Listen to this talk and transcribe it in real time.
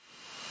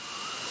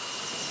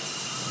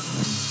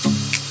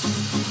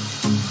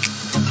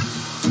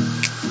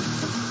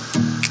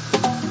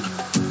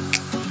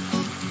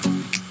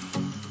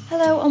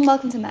and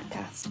welcome to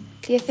MetCast,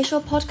 the official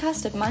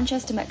podcast of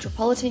Manchester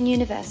Metropolitan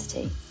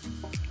University.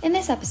 In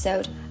this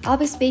episode, I'll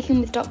be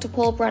speaking with Dr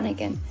Paul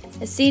Brannagan,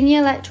 a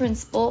senior lecturer in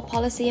sport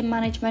policy and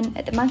management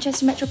at the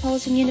Manchester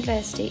Metropolitan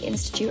University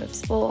Institute of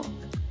Sport.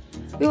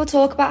 We will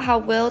talk about how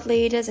world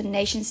leaders and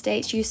nation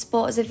states use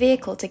sport as a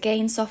vehicle to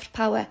gain soft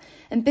power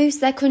and boost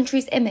their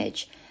country's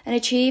image and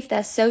achieve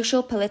their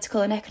social,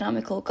 political and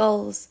economical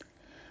goals.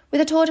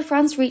 With the Tour de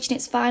France reaching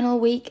its final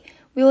week,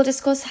 we will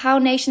discuss how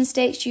nation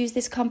states use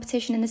this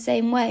competition in the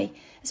same way,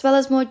 as well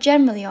as more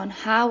generally on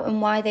how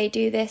and why they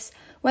do this,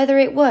 whether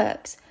it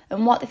works,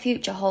 and what the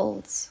future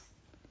holds.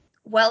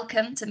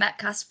 Welcome to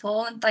MetCast,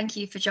 Paul, and thank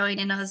you for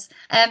joining us.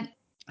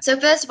 So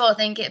first of all, I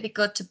think it'd be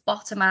good to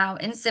bottom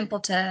out, in simple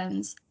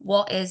terms,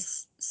 what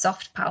is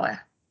soft power?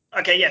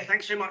 Okay, yeah,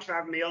 thanks very much for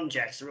having me on,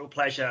 Jess. A real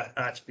pleasure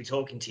to be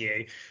talking to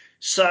you.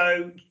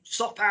 So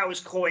soft power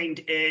was coined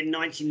in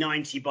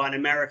 1990 by an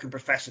American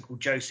professor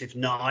called Joseph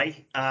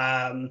Nye.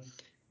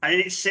 And in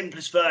its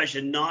simplest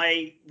version,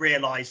 Nye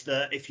realized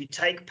that if you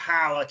take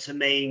power to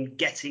mean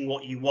getting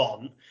what you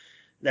want,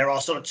 there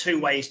are sort of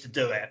two ways to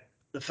do it.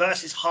 The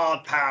first is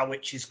hard power,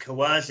 which is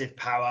coercive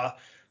power,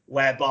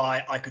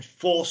 whereby I could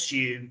force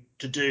you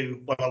to do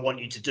what I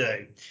want you to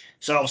do.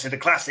 So obviously the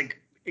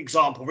classic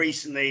example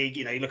recently,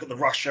 you look at the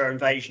Russia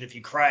invasion of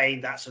Ukraine,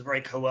 that's a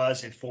very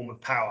coercive form of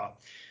power.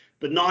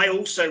 But Nye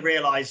also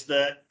realized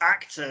that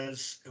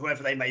actors,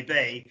 whoever they may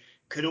be,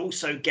 could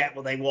also get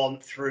what they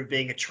want through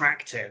being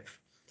attractive.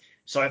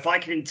 So if I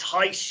can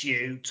entice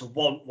you to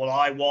want what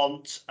I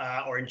want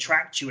or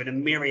entrap you in a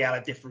myriad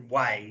of different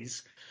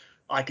ways,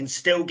 I can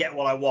still get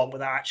what I want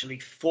without actually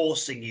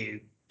forcing you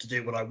to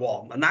do what I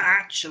want. And that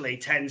actually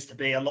tends to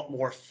be a lot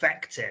more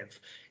effective.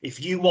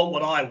 If you want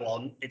what I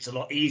want, it's a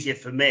lot easier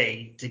for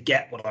me to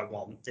get what I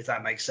want, if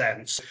that makes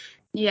sense.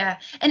 Yeah.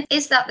 And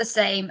is that the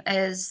same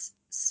as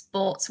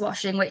sports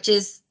washing, which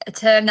is a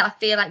term that I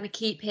feel like we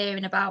keep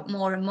hearing about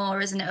more and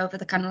more, isn't it, over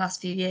the kind of last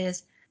few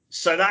years?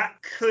 So that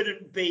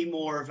couldn't be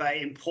more of an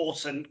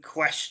important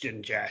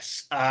question,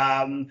 Jess.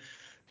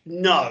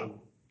 No.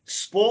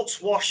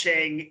 Sports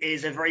washing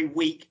is a very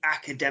weak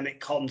academic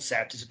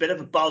concept. It's a bit of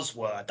a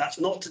buzzword. That's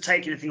not to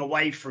take anything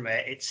away from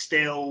it. It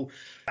still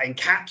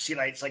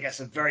encapsulates, I guess,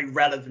 a very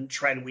relevant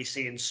trend we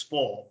see in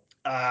sport.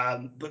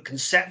 But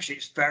conceptually,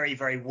 it's very,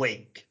 very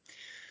weak.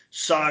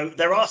 So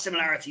there are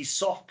similarities.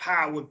 Soft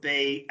power would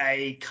be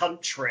a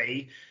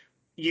country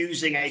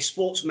using a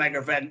sports mega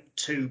event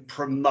to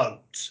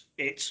promote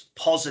its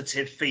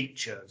positive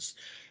features.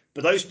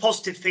 But those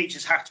positive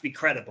features have to be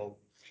credible.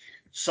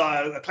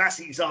 So a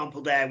classic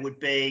example there would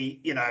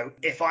be,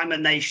 if I'm a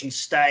nation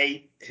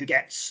state who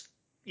gets,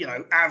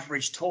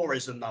 average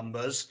tourism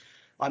numbers,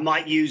 I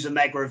might use a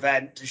mega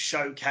event to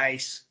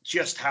showcase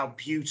just how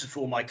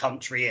beautiful my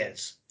country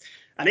is.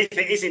 And if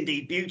it is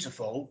indeed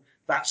beautiful,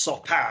 that's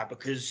soft power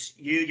because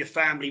your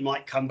family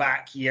might come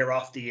back year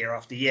after year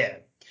after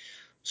year.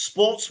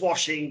 Sports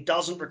washing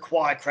doesn't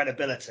require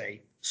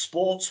credibility.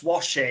 Sports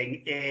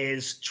washing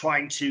is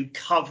trying to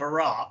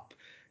cover up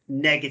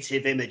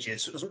negative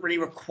images. So it doesn't really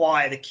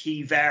require the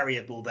key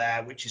variable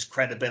there, which is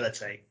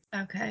credibility.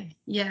 Okay,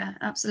 yeah,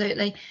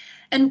 absolutely.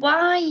 And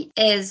why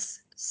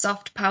is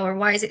soft power,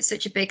 why is it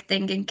such a big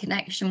thing in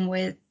connection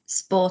with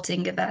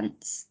sporting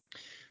events?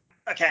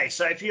 Okay,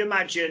 so if you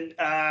imagine,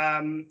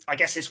 I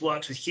guess this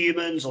works with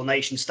humans or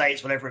nation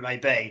states, whatever it may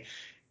be.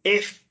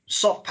 If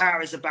soft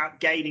power is about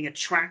gaining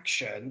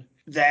attraction,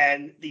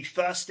 then the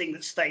first thing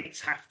that states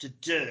have to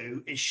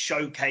do is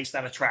showcase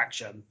that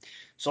attraction.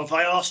 So if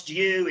I asked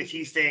you if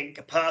you think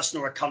a person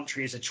or a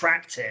country is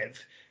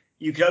attractive,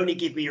 you could only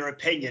give me your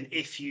opinion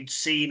if you'd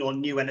seen or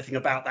knew anything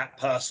about that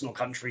person or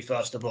country,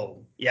 first of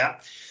all. Yeah.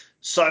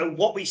 So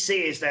what we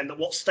see is then that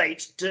what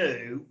states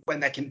do when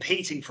they're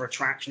competing for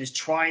attraction is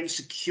try and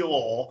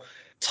secure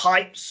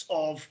types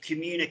of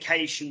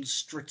communication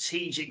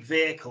strategic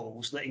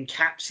vehicles that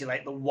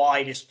encapsulate the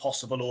widest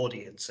possible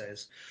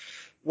audiences.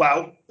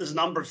 Well, there's a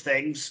number of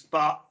things,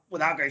 but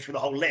without going through the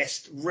whole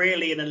list,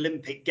 really in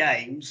Olympic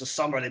Games, the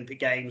Summer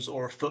Olympic Games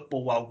or a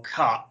Football World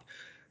Cup,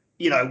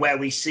 where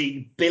we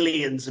see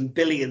billions and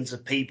billions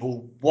of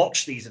people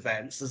watch these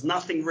events, there's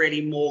nothing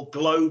really more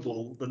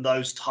global than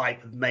those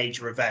type of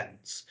major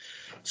events.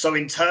 So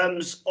in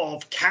terms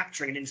of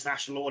capturing an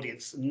international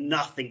audience,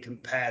 nothing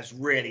compares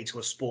really to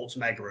a sports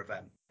mega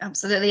event.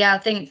 Absolutely. Yeah, I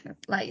think,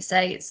 like you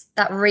say, it's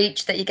that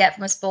reach that you get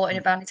from a sporting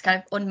event. It's kind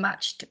of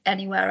unmatched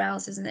anywhere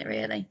else, isn't it,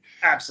 really?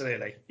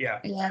 Absolutely. Yeah.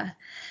 Yeah.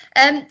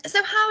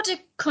 So how do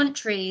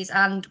countries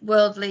and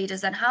world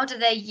leaders then, how do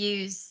they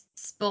use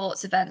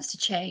sports events to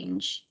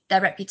change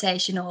their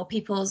reputation or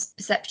people's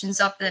perceptions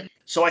of them?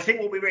 So I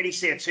think what we really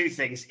see are two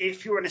things.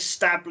 If you're an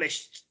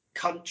established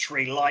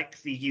country like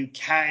the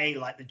UK,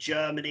 like the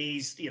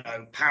Germanys,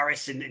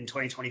 Paris in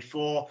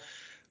 2024,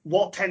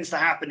 what tends to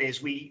happen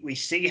is we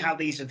see how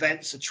these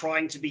events are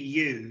trying to be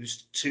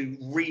used to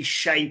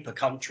reshape a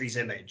country's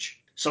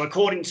image. So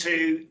according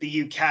to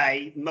the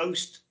UK,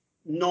 most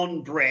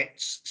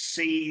non-Brits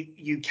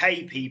see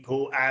UK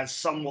people as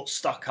somewhat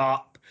stuck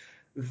up,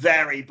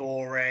 very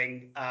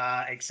boring,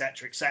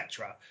 etc.,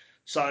 etc.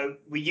 So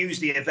we use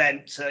the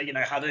event to, I don't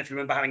know if you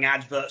remember having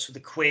adverts with the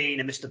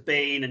Queen and Mr.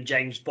 Bean and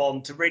James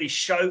Bond to really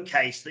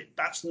showcase that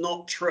that's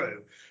not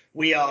true.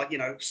 We are,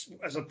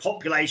 as a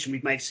population,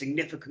 we've made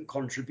significant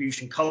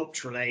contribution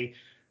culturally,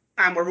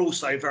 and we're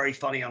also very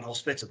funny and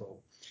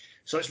hospitable.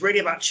 So it's really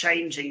about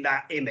changing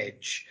that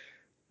image.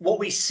 What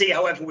we see,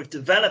 however, with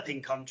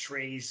developing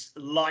countries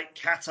like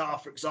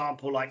Qatar, for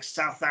example, like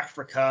South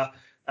Africa,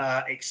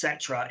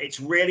 etc.,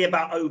 it's really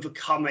about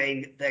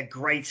overcoming their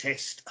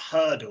greatest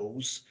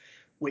hurdles,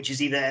 which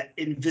is either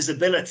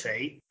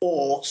invisibility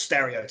or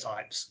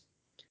stereotypes.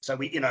 So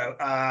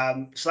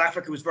South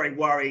Africa was very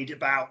worried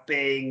about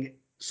being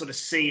sort of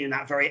seen in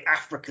that very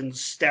African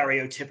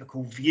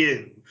stereotypical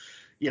view,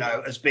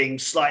 as being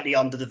slightly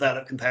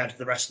underdeveloped compared to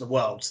the rest of the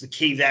world. So the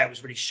key there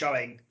was really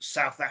showing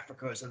South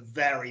Africa as a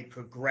very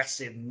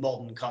progressive,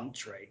 modern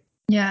country.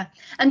 Yeah.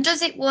 And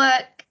does it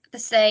work the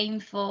same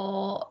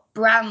for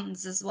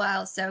brands as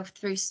well? So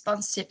through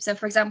sponsorship. So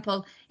for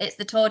example, it's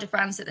the Tour de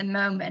France at the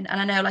moment. And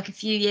I know like a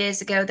few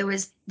years ago, there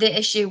was the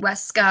issue where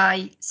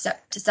Sky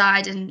stepped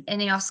aside and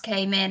Ineos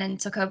came in and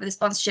took over the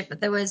sponsorship.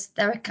 But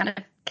they're a kind of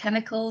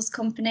chemicals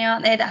company,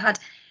 aren't they, that had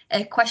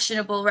a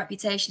questionable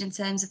reputation in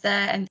terms of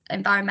their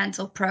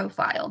environmental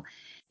profile.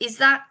 Is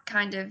that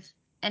kind of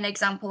an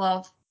example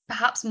of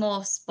perhaps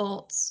more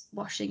sports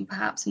washing,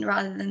 perhaps, and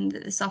rather than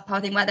the soft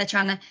power thing where they're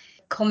trying to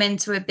come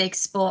into a big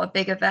sport, a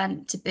big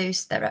event to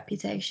boost their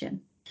reputation?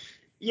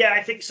 Yeah,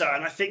 I think so,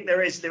 and I think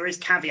there is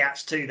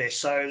caveats to this.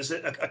 So there's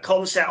a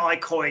concept I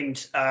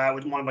coined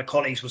with one of my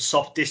colleagues was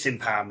soft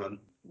disempowerment.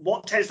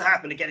 What tends to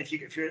happen again if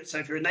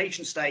you're a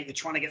nation state, you're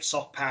trying to get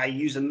soft power, you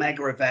use a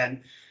mega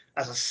event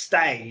as a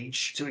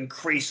stage to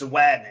increase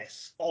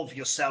awareness of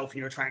yourself and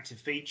your attractive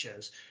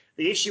features.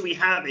 The issue we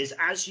have is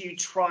as you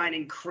try and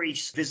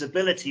increase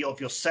visibility of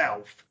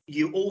yourself,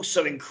 you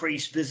also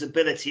increase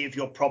visibility of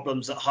your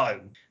problems at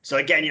home. So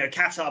again,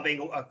 Qatar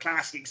being a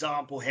classic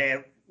example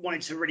here,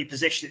 wanted to really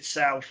position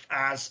itself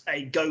as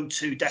a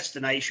go-to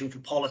destination for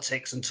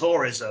politics and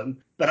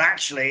tourism, but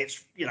actually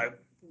it's,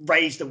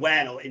 raised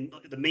awareness in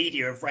the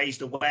media have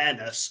raised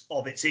awareness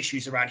of its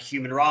issues around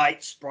human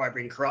rights,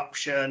 bribery and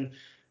corruption,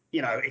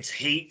 its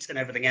heat and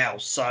everything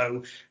else.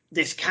 So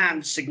this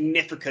can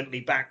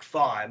significantly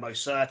backfire,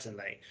 most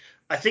certainly.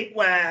 I think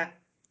where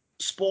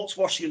sports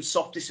washing and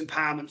soft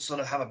disempowerment sort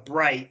of have a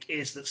break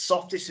is that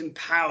soft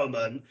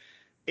disempowerment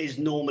is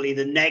normally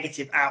the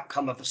negative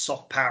outcome of a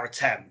soft power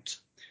attempt.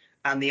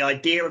 And the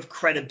idea of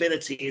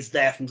credibility is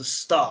there from the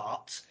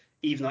start,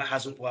 even though it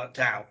hasn't worked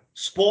out.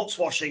 Sports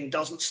washing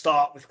doesn't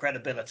start with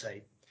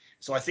credibility.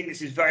 So I think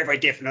this is very, very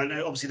different.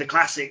 And obviously the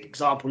classic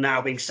example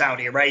now being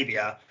Saudi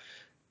Arabia,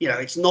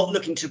 it's not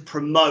looking to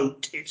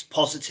promote its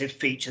positive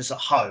features at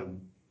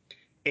home.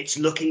 It's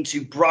looking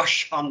to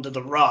brush under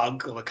the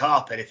rug or the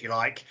carpet, if you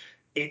like,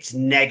 its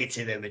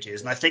negative images.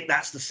 And I think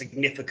that's the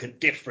significant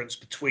difference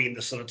between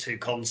the sort of two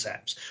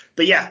concepts.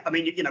 But yeah, I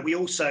mean, we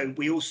also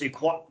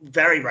quite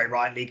very, very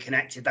rightly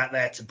connected that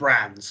there to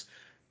brands.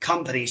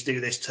 Companies do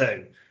this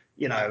too,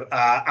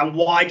 and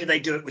why do they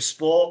do it with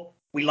sport?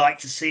 We like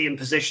to see and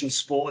position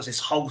sport as this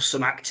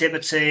wholesome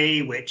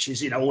activity, which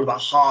is, all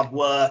about hard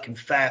work and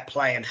fair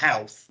play and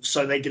health.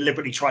 So they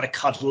deliberately try to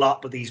cuddle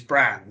up with these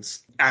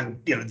brands.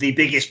 And, the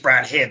biggest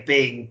brand here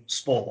being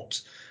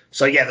sport.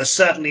 So, yeah, there's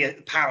certainly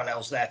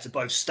parallels there to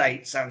both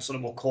states and sort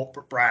of more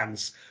corporate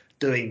brands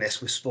doing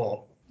this with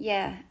sport.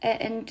 Yeah,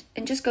 and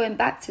just going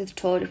back to the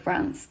Tour de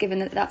France, given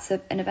that that's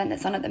an event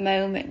that's on at the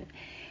moment,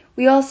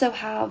 we also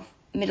have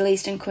Middle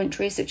Eastern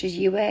countries such as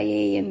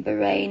UAE and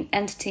Bahrain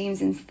enter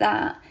teams into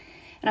that.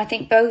 And I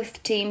think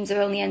both teams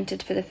are only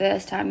entered for the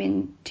first time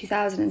in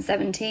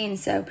 2017,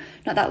 so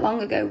not that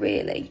long ago,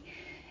 really.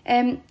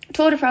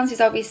 Tour de France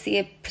is obviously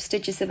a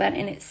prestigious event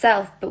in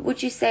itself, but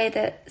would you say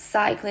that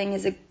cycling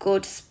is a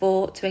good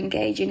sport to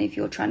engage in if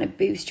you're trying to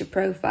boost your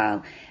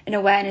profile and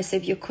awareness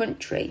of your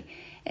country,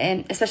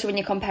 especially when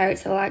you compare it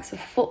to the likes of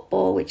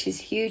football, which is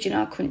huge in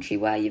our country,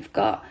 where you've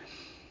got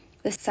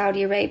the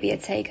Saudi Arabia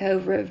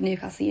takeover of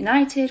Newcastle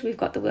United, we've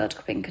got the World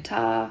Cup in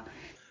Qatar.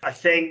 I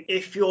think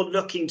if you're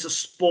looking to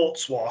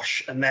sports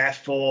wash and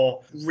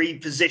therefore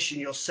reposition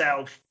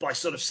yourself by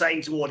sort of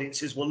saying to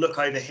audiences, well, look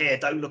over here,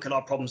 don't look at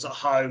our problems at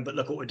home, but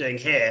look what we're doing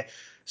here.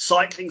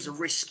 Cycling's a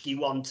risky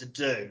one to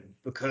do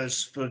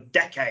because for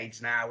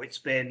decades now it's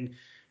been,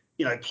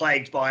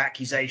 plagued by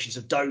accusations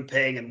of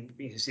doping and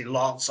you see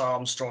Lance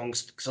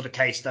Armstrong's sort of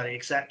case study,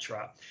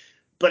 etc.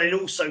 But it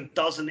also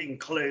doesn't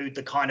include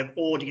the kind of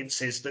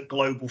audiences that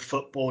global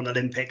football and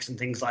Olympics and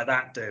things like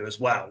that do as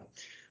well.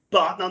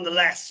 But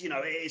nonetheless, it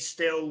is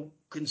still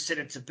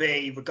considered to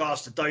be,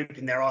 regards to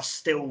doping, there are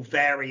still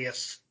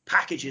various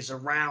packages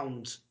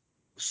around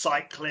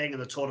cycling and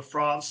the Tour de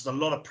France. There's a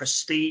lot of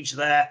prestige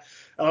there.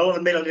 And a lot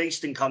of Middle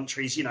Eastern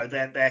countries,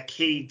 their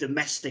key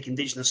domestic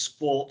indigenous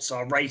sports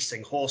are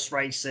racing, horse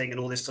racing and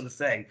all this sort of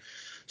thing.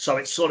 So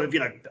it's sort of,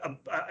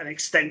 an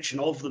extension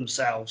of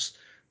themselves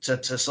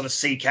to sort of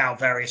seek out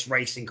various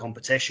racing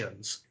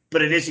competitions.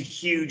 But it is a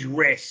huge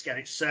risk and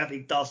it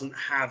certainly doesn't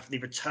have the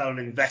return on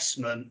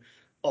investment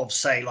of,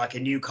 say, like a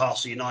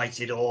Newcastle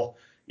United or,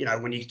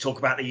 when you talk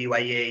about the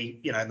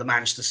UAE, the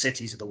Manchester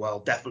Cities of the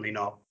world, definitely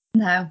not.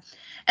 No.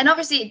 And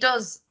obviously it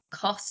does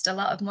cost a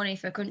lot of money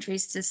for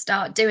countries to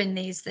start doing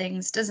these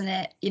things, doesn't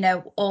it?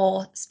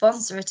 Or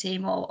sponsor a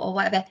team or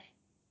whatever.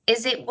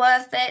 Is it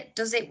worth it?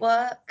 Does it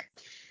work?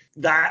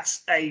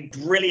 That's a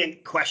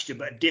brilliant question,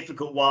 but a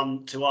difficult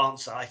one to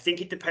answer. I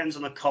think it depends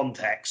on the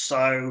context.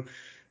 So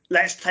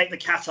let's take the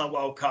Qatar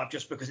World Cup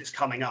just because it's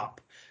coming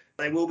up.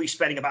 They will be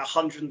spending about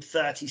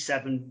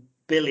 137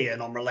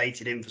 billion on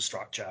related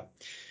infrastructure.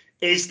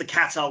 Is the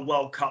Qatar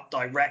World Cup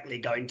directly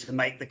going to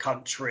make the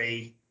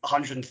country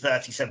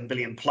 137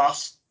 billion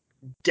plus?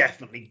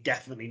 Definitely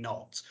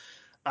not.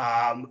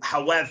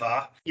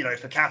 However,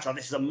 for Qatar,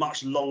 this is a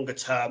much longer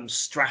term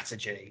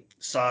strategy.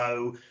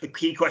 So the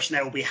key question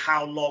there will be,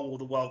 how long will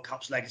the World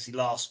Cup's legacy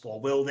last for?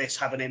 Will this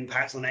have an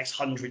impact on the next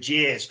 100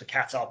 years for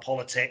Qatar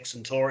politics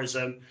and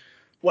tourism?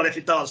 Well, if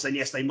it does, then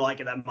yes, they might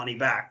get that money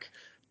back.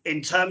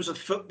 In terms of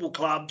football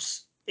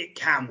clubs, it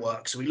can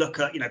work. So we look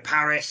at,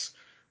 Paris,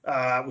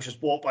 which was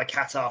bought by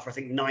Qatar for, I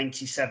think,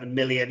 97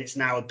 million. It's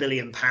now £1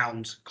 billion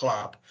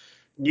club.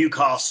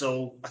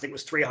 Newcastle, I think,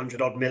 was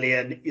 300 odd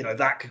million.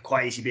 That could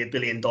quite easily be $1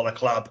 billion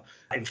club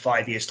in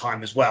 5 years'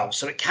 time as well.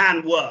 So it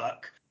can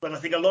work. But I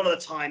think a lot of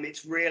the time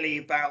it's really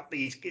about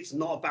it's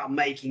not about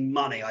making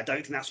money. I don't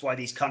think that's why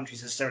these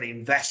countries necessarily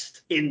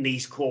invest in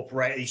these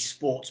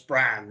sports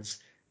brands.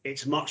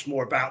 It's much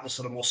more about the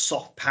sort of more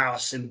soft power,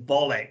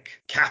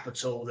 symbolic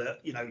capital that,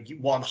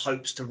 one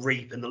hopes to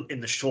reap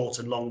in the short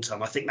and long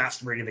term. I think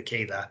that's really the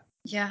key there.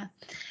 Yeah.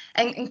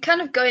 And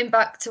kind of going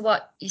back to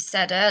what you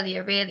said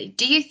earlier, really,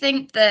 do you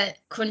think that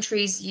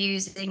countries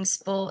using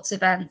sports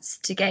events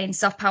to gain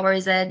soft power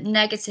is a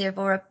negative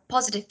or a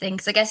positive thing?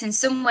 Because I guess in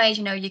some ways,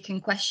 you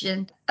can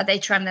question, are they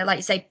trying to, like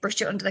you say,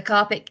 brush it under the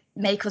carpet,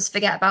 make us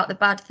forget about the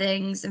bad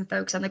things and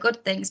focus on the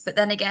good things? But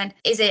then again,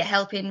 is it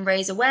helping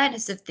raise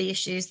awareness of the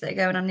issues that are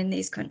going on in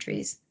these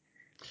countries?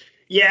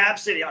 Yeah,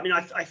 absolutely. I mean,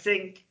 I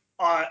think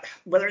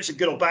whether it's a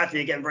good or bad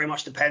thing, again, very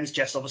much depends,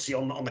 Jess, obviously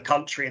on the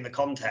country and the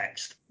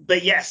context.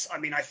 But yes, I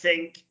mean, I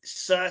think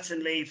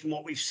certainly from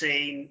what we've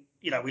seen,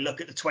 we look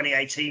at the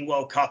 2018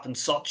 World Cup and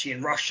Sochi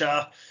in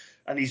Russia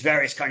and these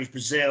various countries,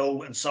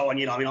 Brazil and so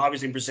on. I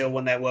was in Brazil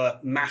when there were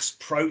mass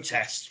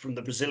protests from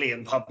the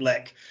Brazilian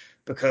public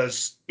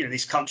because,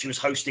 this country was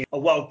hosting a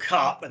World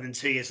Cup and then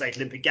 2 years later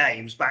Olympic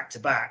Games back to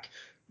back,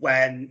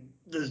 when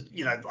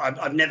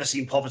I've never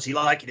seen poverty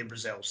like it in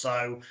Brazil.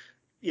 So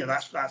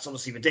that's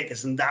obviously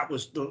ridiculous, and there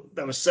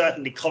was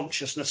certainly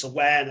consciousness,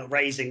 awareness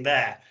raising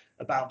there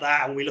about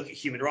that. And when we look at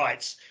human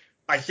rights,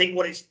 I think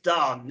what it's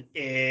done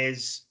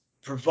is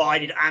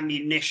provided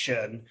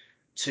ammunition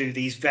to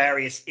these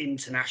various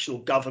international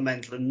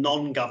governmental and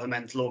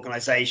non-governmental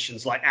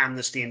organizations like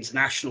Amnesty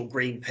International,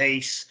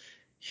 Greenpeace,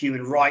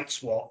 Human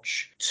Rights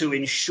Watch, to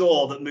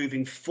ensure that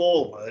moving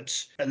forward,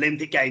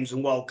 Olympic Games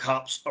and World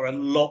Cups are a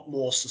lot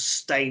more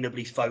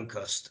sustainably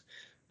focused,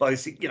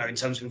 both in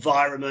terms of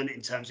environment,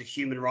 in terms of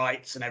human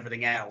rights and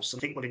everything else. I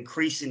think we'll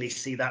increasingly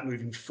see that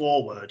moving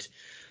forward,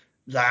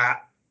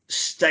 that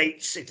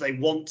states, if they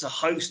want to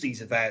host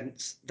these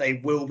events,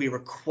 they will be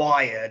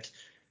required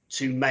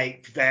to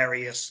make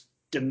various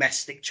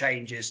domestic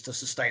changes to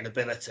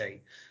sustainability.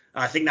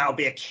 And I think that will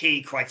be a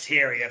key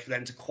criteria for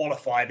them to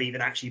qualify of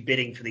even actually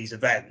bidding for these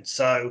events.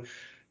 So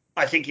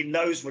I think in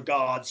those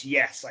regards,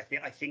 yes,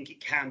 I think it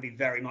can be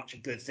very much a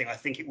good thing. I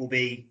think it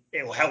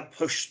will help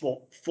push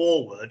sport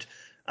forward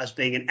as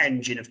being an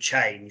engine of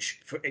change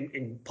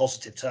in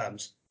positive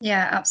terms.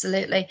 Yeah,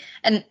 absolutely.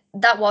 And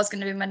that was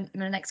going to be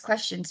my next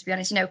question, to be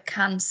honest.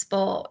 Can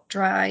sport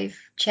drive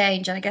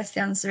change? And I guess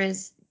the answer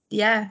is,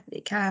 yeah,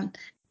 it can.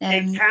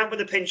 It can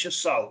with a pinch of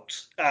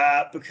salt,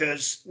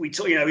 because we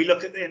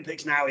look at the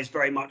Olympics now as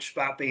very much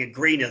about being a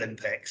green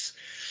Olympics.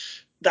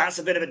 That's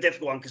a bit of a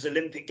difficult one because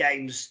Olympic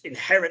Games,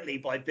 inherently,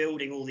 by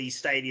building all these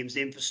stadiums,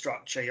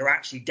 infrastructure, you're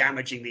actually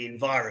damaging the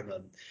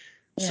environment.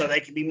 Yeah. So they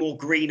can be more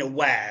green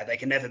aware. They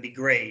can never be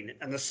green.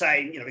 And the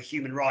same, with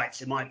human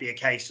rights, it might be a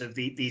case of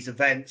these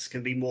events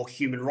can be more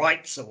human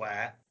rights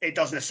aware. It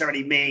doesn't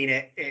necessarily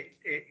mean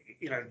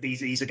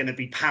these are going to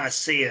be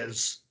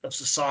panaceas of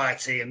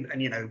society and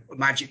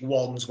magic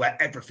wands where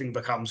everything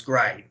becomes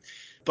great.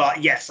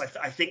 But yes,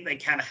 I think they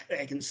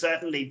can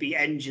certainly be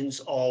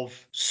engines of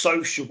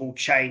sociable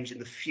change in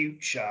the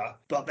future,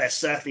 but they're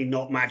certainly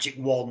not magic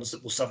wands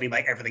that will suddenly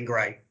make everything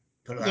great.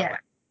 Put it that way.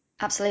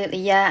 Absolutely,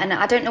 yeah. And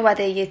I don't know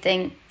whether you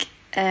think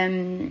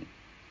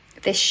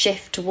this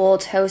shift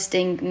towards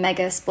hosting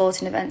mega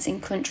sporting events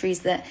in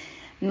countries that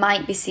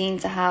might be seen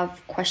to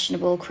have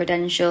questionable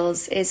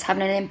credentials is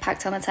having an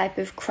impact on the type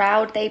of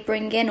crowd they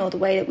bring in or the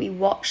way that we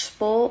watch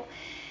sport.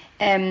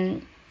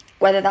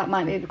 Whether that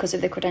might be because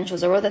of the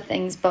credentials or other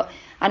things. But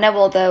I know,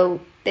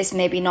 although this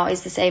maybe not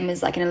is the same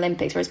as like an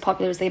Olympics or as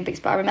popular as the Olympics,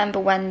 but I remember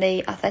when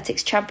the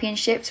Athletics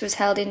Championships was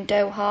held in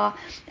Doha,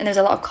 and there was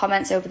a lot of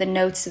comments over the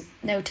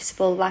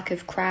noticeable lack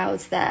of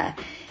crowds there.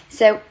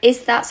 So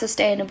is that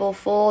sustainable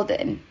for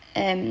them?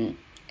 And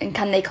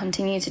can they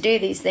continue to do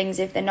these things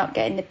if they're not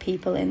getting the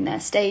people in their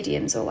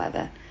stadiums or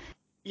whatever?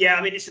 Yeah,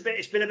 I mean, it's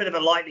been a bit of a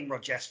lightning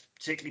rod, Jess,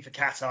 particularly for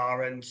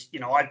Qatar. And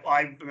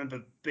I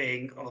remember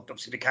being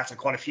obviously to Qatar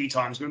quite a few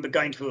times. I remember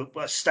going to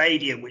a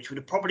stadium which would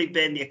have probably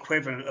been the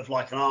equivalent of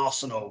like an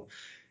Arsenal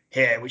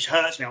here, which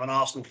hurts me. I'm an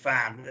Arsenal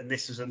fan, and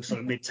this is a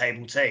sort of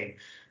mid-table team.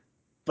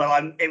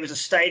 But it was a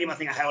stadium. I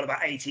think I held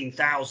about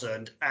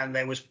 18,000, and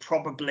there was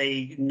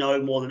probably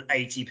no more than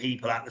 80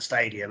 people at the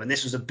stadium. And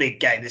this was a big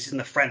game. This isn't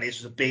a friendly. This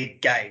was a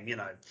big game.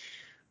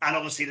 And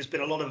obviously, there's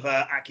been a lot of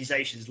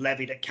accusations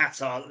levied at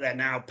Qatar that they're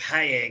now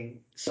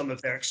paying some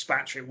of their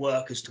expatriate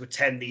workers to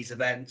attend these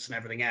events and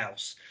everything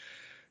else.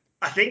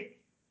 I think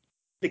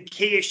the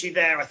key issue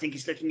there, I think,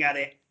 is looking at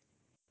it,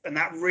 and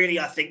that really,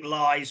 I think,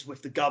 lies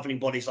with the governing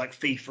bodies like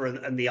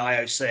FIFA and the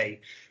IOC,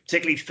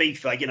 particularly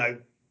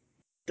FIFA.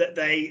 That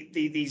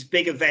these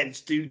big events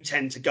do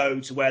tend to go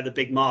to where the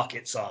big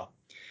markets are,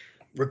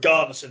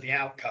 regardless of the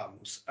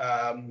outcomes.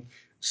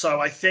 So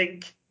I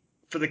think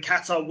for the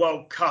Qatar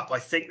World Cup, I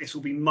think this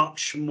will be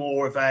much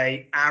more of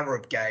a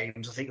Arab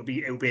Games. I think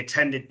it'll be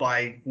attended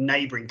by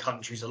neighbouring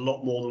countries a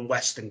lot more than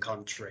Western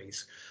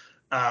countries,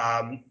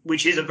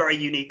 which is a very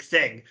unique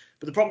thing.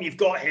 But the problem you've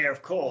got here,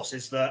 of course,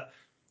 is that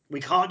we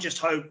can't just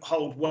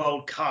hold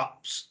World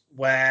Cups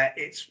where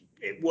it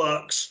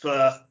works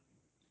for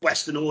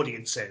Western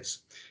audiences,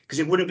 because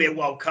it wouldn't be a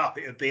World Cup,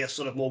 it would be a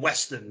sort of more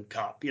Western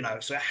Cup,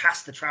 so it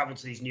has to travel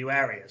to these new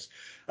areas.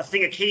 I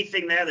think a key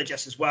thing there,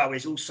 just as well,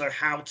 is also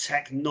how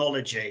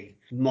technology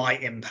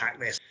might impact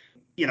this.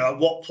 At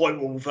what point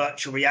will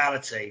virtual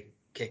reality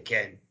kick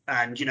in?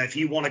 And, if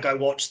you want to go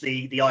watch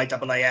the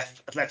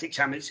IAAF Athletic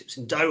Championships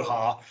in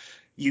Doha,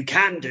 you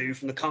can do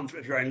from the comfort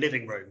of your own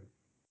living room.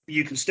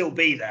 You can still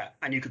be there,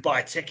 and you could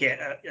buy a ticket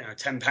at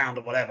 £10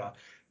 or whatever,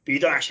 but you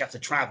don't actually have to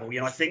travel.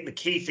 I think the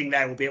key thing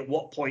there will be at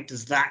what point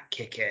does that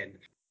kick in?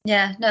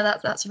 Yeah, no,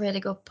 that's a really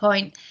good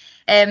point.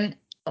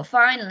 But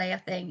finally, I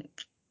think,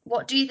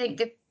 what do you think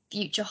the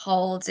future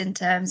holds in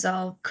terms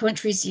of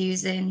countries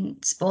using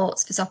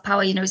sports for soft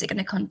power? Is it going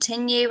to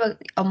continue?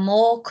 Are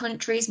more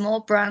countries,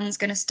 more brands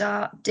going to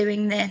start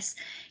doing this?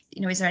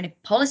 Is there any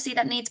policy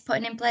that needs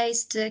putting in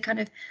place to kind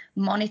of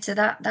monitor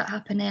that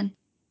happening?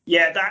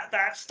 Yeah,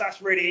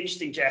 that's really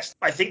interesting, Jess.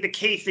 I think the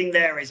key thing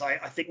there is I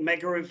think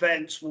mega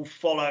events will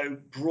follow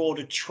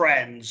broader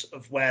trends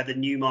of where the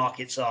new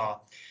markets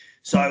are.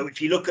 So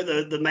if you look at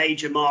the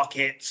major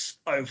markets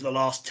over the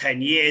last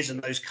 10 years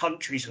and those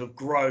countries who have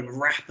grown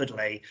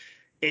rapidly,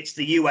 it's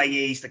the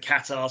UAEs, the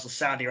Qatars, the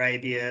Saudi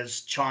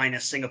Arabias, China,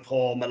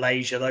 Singapore,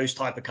 Malaysia, those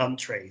type of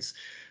countries.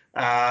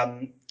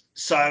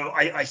 So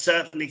I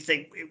certainly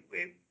think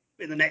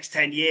in the next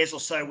 10 years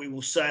or so, we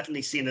will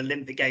certainly see an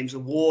Olympic Games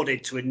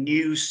awarded to a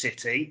new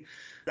city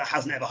that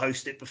hasn't ever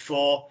hosted it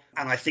before.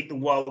 And I think the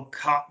World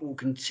Cup will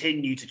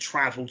continue to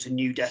travel to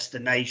new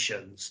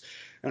destinations.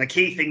 And the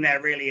key thing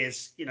there really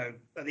is,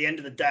 at the end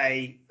of the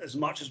day, as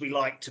much as we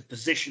like to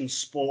position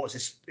sport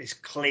as this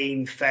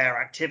clean,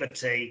 fair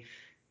activity,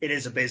 it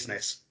is a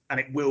business, and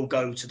it will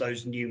go to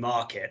those new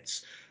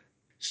markets.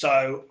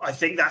 So I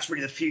think that's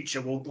really the future.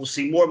 We'll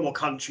see more and more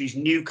countries,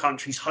 new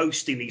countries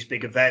hosting these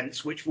big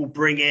events, which will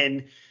bring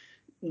in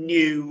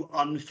new,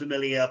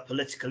 unfamiliar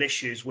political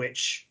issues,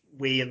 which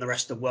we and the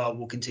rest of the world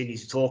will continue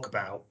to talk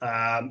about.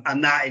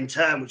 And that in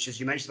turn, which, as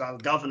you mentioned, about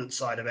the governance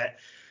side of it,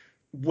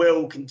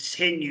 will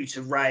continue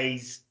to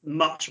raise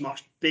much,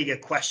 much bigger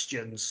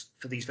questions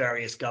for these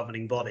various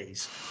governing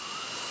bodies.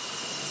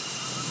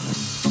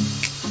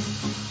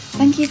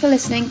 Thank you for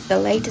listening to the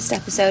latest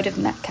episode of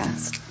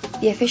MetCast,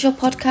 the official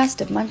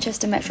podcast of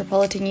Manchester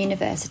Metropolitan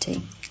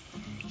University.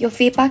 Your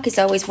feedback is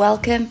always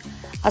welcome,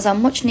 as are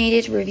much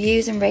needed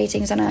reviews and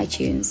ratings on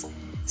iTunes.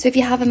 So if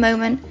you have a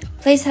moment,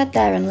 please head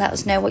there and let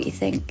us know what you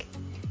think.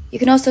 You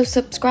can also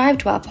subscribe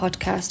to our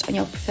podcast on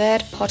your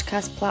preferred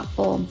podcast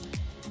platform.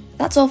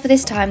 That's all for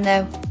this time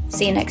though.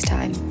 See you next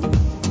time.